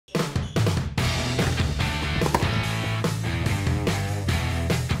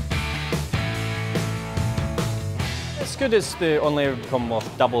good. It's the only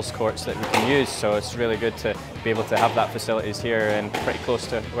Commonwealth doubles courts that we can use, so it's really good to be able to have that facilities here and pretty close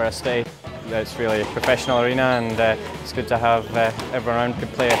to where I stay. It's really a professional arena, and it's good to have everyone around could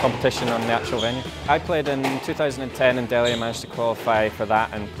play a competition on the actual venue. I played in 2010 in Delhi. I managed to qualify for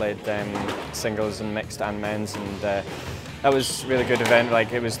that and played singles and mixed and men's, and that was a really good event.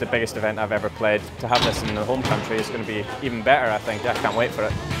 Like, it was the biggest event I've ever played. To have this in the home country is going to be even better, I think. I can't wait for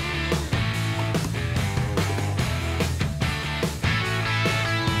it.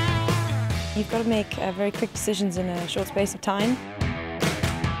 You've got to make very quick decisions in a short space of time.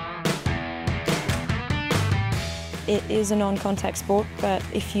 It is a non-contact sport, but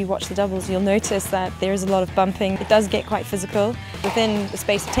if you watch the doubles, you'll notice that there is a lot of bumping. It does get quite physical. Within the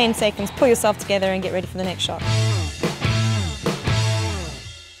space of 10 seconds, pull yourself together and get ready for the next shot.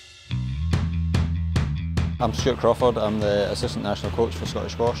 I'm Stuart Crawford. I'm the assistant national coach for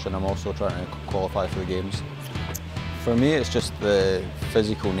Scottish squash, and I'm also trying to qualify for the games. For me, it's just the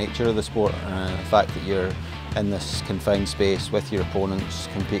physical nature of the sport, and the fact that you're in this confined space with your opponents,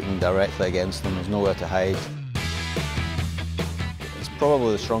 competing directly against them. There's nowhere to hide. It's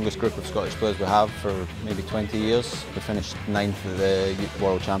probably the strongest group of Scottish players we have for maybe 20 years. We finished 9th at the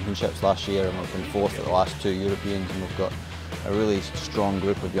World Championships last year, and we've been 4th at the last 2 Europeans, and we've got a really strong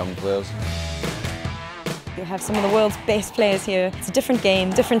group of young players. You have some of the world's best players here. It's a different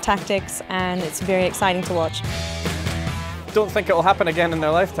game, different tactics, and it's very exciting to watch. Don't think it will happen again in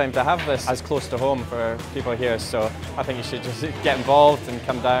their lifetime to have this as close to home for people here, so I think you should just get involved and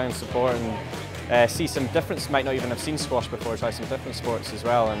come down, support, and see some difference. Might not even have seen squash before, try some different sports as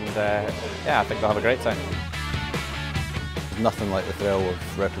well, and yeah, I think they'll have a great time. There's nothing like the thrill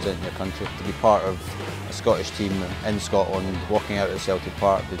of representing your country. To be part of a Scottish team in Scotland, walking out at Celtic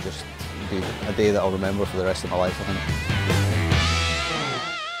Park, would just be a day that I'll remember for the rest of my life, I think.